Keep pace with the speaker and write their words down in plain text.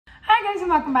Hi guys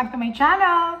and welcome back to my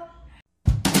channel!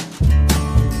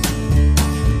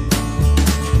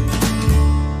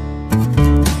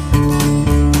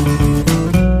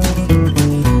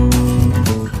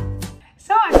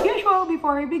 So as usual,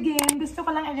 before we begin, gusto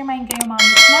ko lang i-remind kayo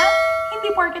mommies na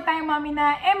hindi porke tayo mommy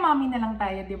na, mommy na lang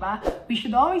tayo, di ba? We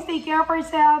should always take care of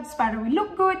ourselves para we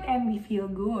look good and we feel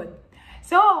good.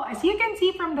 So, as you can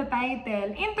see from the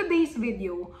title, in today's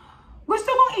video, gusto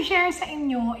kong i-share sa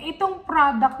inyo itong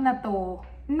product na to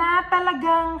na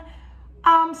talagang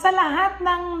sa lahat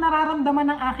ng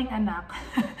nararamdaman ng aking anak.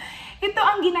 Ito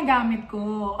ang ginagamit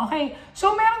ko. Okay,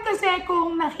 so meron kasi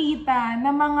akong nakita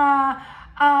na mga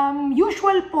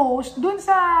usual post dun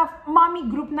sa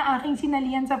mommy group na aking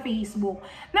sinalihan sa Facebook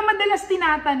na madalas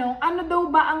tinatanong ano daw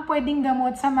ba ang pwedeng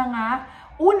gamot sa mga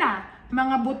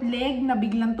mga bootleg na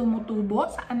biglang tumutubo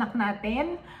sa anak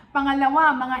natin.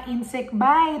 Pangalawa, mga insect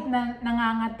bite na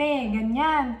nangangate,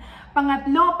 ganyan.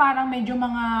 Pangatlo, parang medyo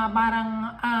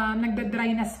parang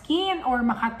nagda-dry na skin or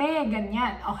makate,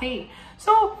 ganyan. Okay.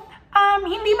 So,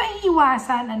 hindi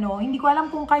maiiwasan, hindi ko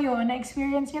alam kung kayo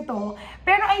na-experience nyo to,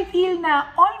 pero I feel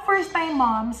na all first-time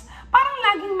moms, parang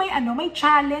laging may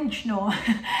challenge, no?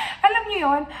 Alam niyo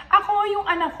yon, ako yung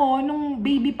anak ko, nung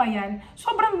baby pa yan,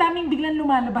 sobrang daming biglang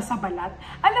lumalabas sa balat.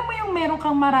 Alam mo yung meron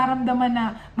kang mararamdaman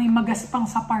na may magaspang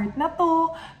sa part na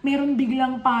to, meron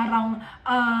parang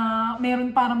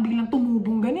biglang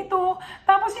tumubong ganito,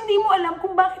 tapos hindi mo alam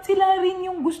kung bakit sila rin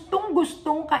yung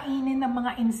gustong-gustong kainin ng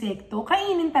mga insekto.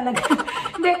 Kainin talaga.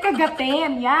 Hindi,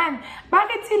 kagatin, yan.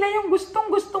 Bakit sila yung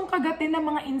gustong-gustong kagatin ng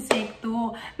mga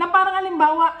insekto? Na parang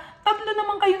halimbawa, tatlo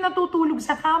naman kayo natutulog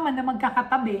sa kama na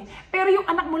magkakatabi. Pero yung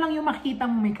anak mo lang yung makita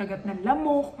mo may kagat ng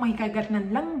lamok, may kagat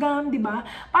ng langgam, di ba?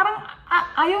 Parang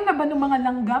ayaw na ba ng mga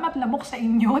langgam at lamok sa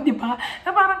inyo, di ba? Na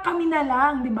parang kami na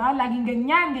lang, di ba? Laging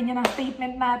ganyan ang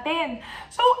statement natin.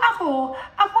 So ako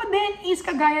din is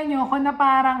kagaya nyo ako na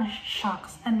parang,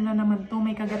 shucks, ano na naman to,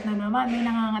 may kagat na naman, may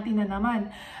nangangati na naman.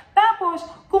 Tapos,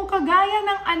 kung kagaya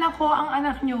ng anak ko, ang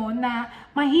anak nyo na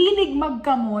mahilig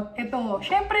magkamot, ito,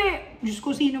 syempre, Diyos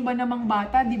ko, sino ba namang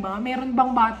bata, di ba? Meron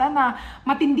bang bata na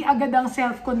matindi agad ang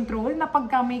self-control na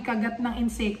pagka may kagat ng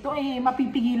insekto,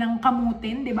 mapipigilang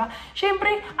kamutin, di ba?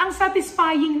 Syempre, ang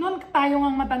satisfying nun, tayo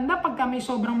ngang matanda, pagka may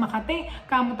sobrang makate,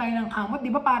 kamot tayo ng kamot, di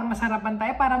ba? Para masarapan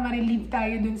tayo, para ma-relieve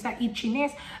tayo dun sa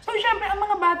itchiness. So, syempre, ang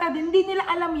mga bata din, hindi nila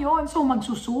alam yon. So,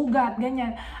 magsusugat,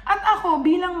 ganyan. At ako,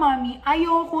 bilang mami,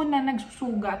 ayoko na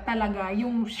nagsusugat talaga.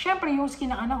 Syempre, yung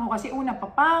skin ng anak ko, kasi una,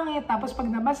 papangit, tapos pag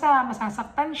nabasa,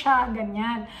 masasaktan siya,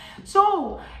 ganyan.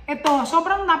 So, ito,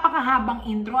 sobrang napakahabang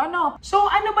intro. So,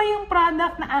 ano ba yung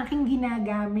product na aking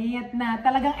ginagamit na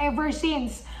talagang ever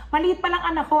since, maliit pa lang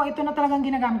anak ko, ito na talagang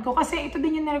ginagamit ko. Kasi ito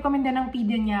din yung nirekomenda ng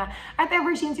pedia niya. At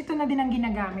ever since, ito na din ang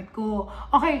ginagamit ko.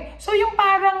 Okay, so yung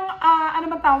parang, ano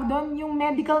ba tawag doon? Yung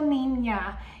medical name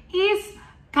niya is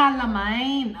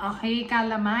calamine. Okay,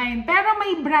 calamine. Pero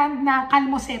may brand na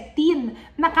calmoseptin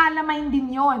na calamine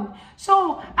din yon.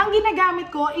 So, ang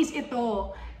ginagamit ko is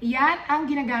ito. Yan ang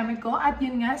ginagamit ko at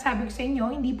yun nga, sabi ko sa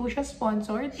inyo, hindi po siya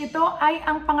sponsored. Ito ay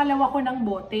ang pangalawa ko ng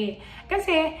bote.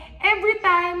 Kasi every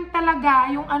time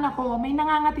talaga yung anak ko may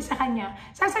nangangati sa kanya,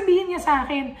 sasabihin niya sa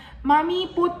akin,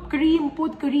 Mami, put cream.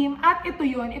 At ito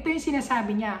yung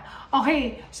sinasabi niya.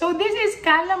 Okay, so this is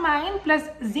calamine plus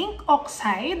zinc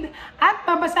oxide at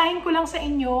babasahin ko lang sa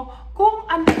inyo kung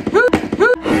ano...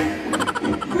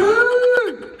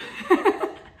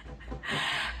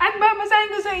 At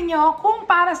babasahin ko sa inyo kung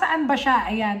para saan ba siya.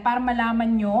 Ayan, para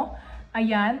malaman nyo.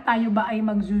 Ayan, tayo ba ay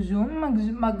magzo-zoom,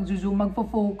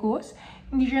 magfo-focus?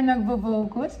 Hindi siya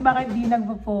nagfo-focus. Bakit di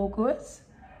nagfo-focus?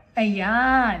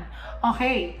 Ayan.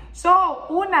 Okay. So,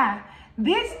 una,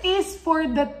 this is for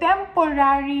the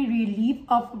temporary relief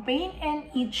of pain and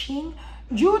itching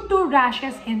due to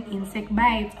rashes and insect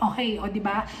bites. Okay, o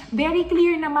diba? Very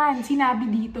clear naman, sinabi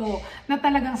dito na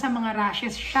talagang sa mga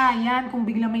rashes siya. Yan, kung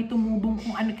bigla may tumubong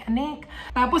kung anik-anik.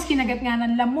 Tapos kinagat nga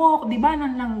ng lamok, diba?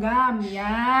 Ng langgam.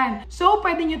 Yan. So,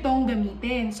 pwede nyo tong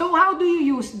gamitin. So, how do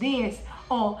you use this?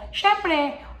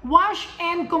 Syempre, wash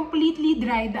and completely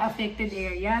dry the affected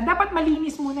area. Dapat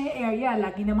malinis muna yung area.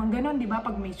 Lagi naman ganun, di ba?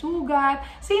 Pag may sugat,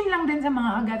 same lang din sa mga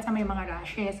hagat sa may mga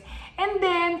rashes. And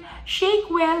then,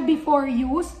 shake well before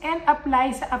use and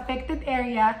apply sa affected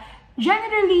area,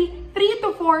 generally 3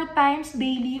 to 4 times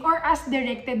daily or as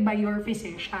directed by your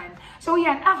physician. So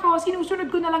yan, ako,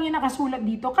 sinusunod ko na lang yung nakasulat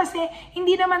dito kasi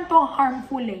hindi naman to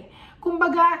harmful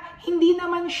Kumbaga, hindi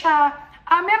naman siya...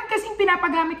 meron kasing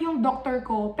pinapagamit yung doctor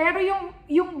ko, pero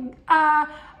yung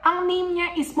ang name niya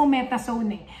is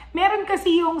mometasone. Meron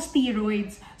kasi yung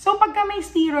steroids. So pagka may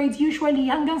steroids, usually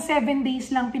hanggang 7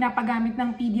 days lang pinapagamit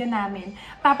ng pedia namin.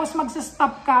 Tapos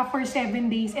magsa-stop ka for 7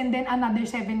 days and then another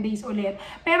 7 days ulit.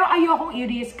 Pero ayokong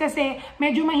i-risk kasi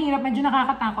medyo mahirap, medyo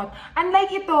nakakatakot.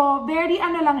 Unlike ito, very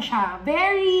ano lang siya,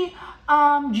 very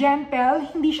gentle,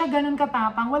 hindi siya ganun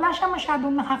katapang. Wala siya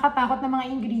masyadong nakakatakot na mga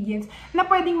ingredients na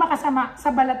pwedeng makasama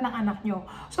sa balat ng anak nyo.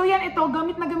 So yan, ito,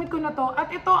 gamit na gamit ko na to.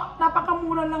 At ito,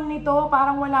 napakamura lang nito.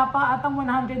 Parang wala pa atang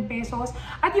 100 pesos.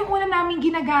 At yung una namin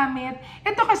ginagamit,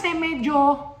 ito kasi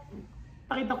medyo,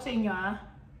 pakita ko sa inyo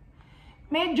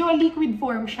medyo liquid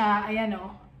form siya. Ayan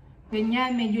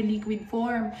ganyan, medyo liquid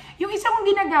form. Yung isa kong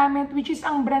ginagamit, which is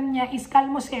ang brand niya is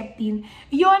Calmoseptin,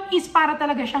 yon is para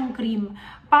talaga siyang cream.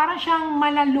 Para siyang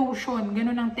mala-lotion,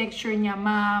 ganun ang texture niya,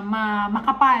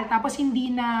 makapal, tapos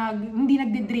hindi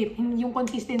nagde-drip, yung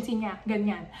consistency niya,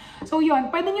 ganyan. So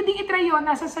yon, pwede nyo din itry yon,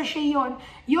 nasa sachet yon.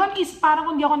 Yon is parang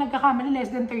kung di ako nagkakamali,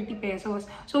 less than 30 pesos.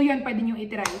 So yon, pwede nyo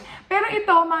itry. Pero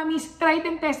ito, mamis, tried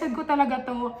and tested ko talaga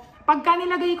to. Pagka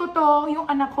nilagay ko to, yung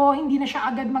anak ko, hindi na siya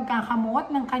agad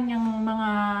magkakamot ng kanyang mga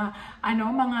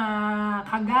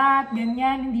kagat,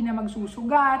 ganyan, hindi na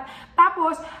magsusugat.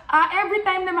 Tapos, every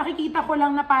time na makikita ko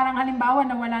lang na parang halimbawa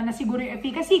na wala na siguro yung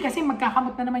efficacy kasi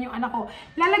magkakamot na naman yung anak ko,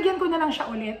 lalagyan ko na lang siya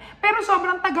ulit. Pero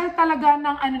sobrang tagal talaga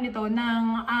ng nito, ng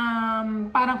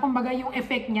parang kumbaga yung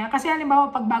effect niya. Kasi halimbawa,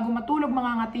 pag bago matulog,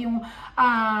 mangangati yung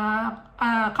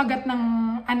kagat ng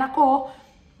anak ko,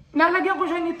 lalagyan ko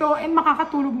siya nito and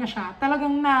makakatulog na siya.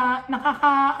 Talagang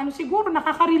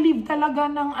nakaka-relieve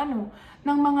talaga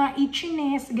ng mga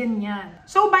itchiness, ganyan.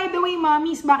 So, by the way,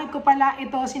 mommies, bakit ko pala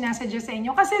ito sinasuggest sa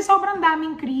inyo? Kasi sobrang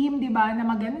daming cream, di ba, na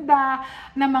maganda,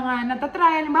 na mga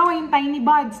natatry. Halimbawa, yung Tiny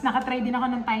Buds, nakatry din ako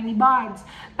ng Tiny Buds.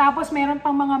 Tapos, meron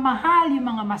pang mga mahal, yung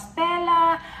mga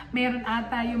Mastella, meron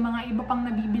ata yung mga iba pang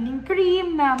nabibiling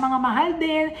cream na mga mahal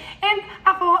din. And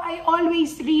ako, I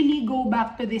always really go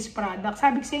back to this product.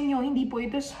 Sabi ko sa inyo, hindi po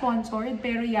ito sponsored,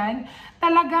 pero yan,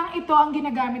 talagang ito ang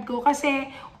ginagamit ko kasi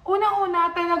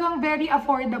unang-una, talagang very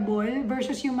affordable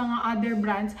versus yung mga other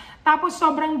brands. Tapos,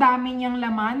 sobrang dami niyang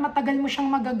laman. Matagal mo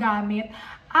siyang magagamit.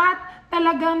 At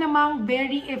talagang namang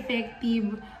very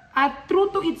effective. At true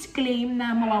to its claim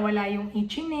na mawawala yung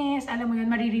itchiness. Alam mo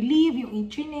yun, marirelieve yung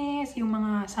itchiness, yung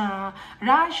mga sa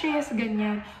rashes,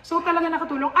 ganyan. So, talaga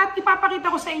nakatulong. At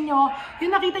ipapakita ko sa inyo,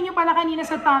 yung nakita nyo pala kanina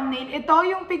sa thumbnail, ito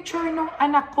yung picture ng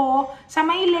anak ko sa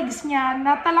may legs niya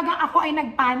na talagang ako ay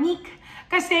nagpanic.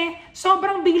 Kasi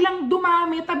sobrang biglang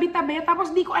dumami, tabi-tabi,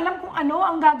 tapos di ko alam kung ano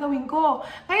ang gagawin ko.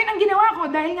 Ngayon ang ginawa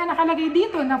ko, dahil nga nakalagay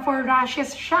dito na for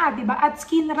rashes siya, di ba? At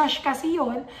skin rash kasi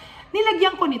yun,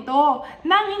 nilagyan ko nito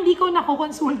nang hindi ko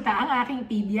nakukonsulta ang aking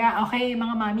pedia. Okay,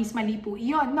 mga mamis, mali po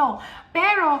iyon, no?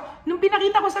 Pero, nung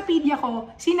pinakita ko sa pedia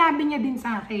ko, sinabi niya din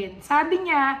sa akin. Sabi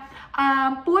niya,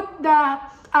 put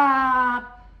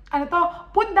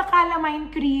the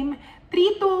calamine cream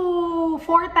 3 to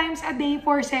 4 times a day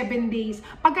for 7 days.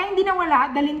 Pagka hindi nawala,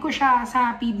 dalhin ko siya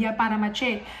sa pedia para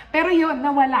ma-check. Pero yun,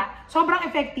 nawala. Sobrang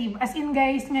effective. As in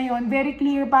guys, ngayon, very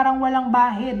clear, parang walang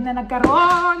bahid na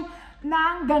nagkaroon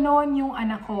ng ganon yung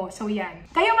anak ko. So yan.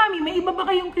 Kayo mami, may iba ba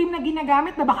kayong cream na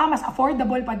ginagamit na baka mas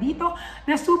affordable pa dito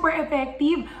na super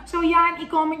effective? So yan,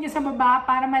 i-comment nyo sa baba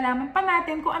para malaman pa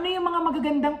natin kung ano yung mga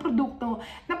magagandang produkto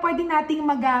na pwede nating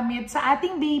magamit sa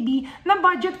ating baby na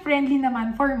budget friendly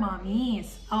naman for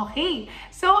mommies. Okay.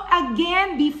 So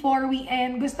again, before we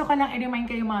end, gusto ko lang i-remind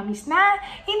kayo mommies na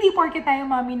hindi porke tayo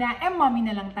mommy na, mommy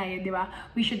na lang tayo, di ba?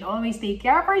 We should always take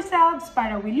care of ourselves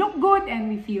para we look good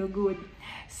and we feel good.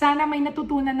 Sana may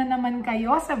natutunan na naman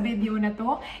kayo sa video na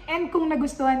to. And kung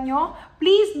nagustuhan nyo,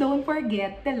 please don't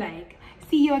forget to like.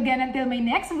 See you again until my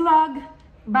next vlog.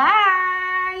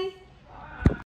 Bye!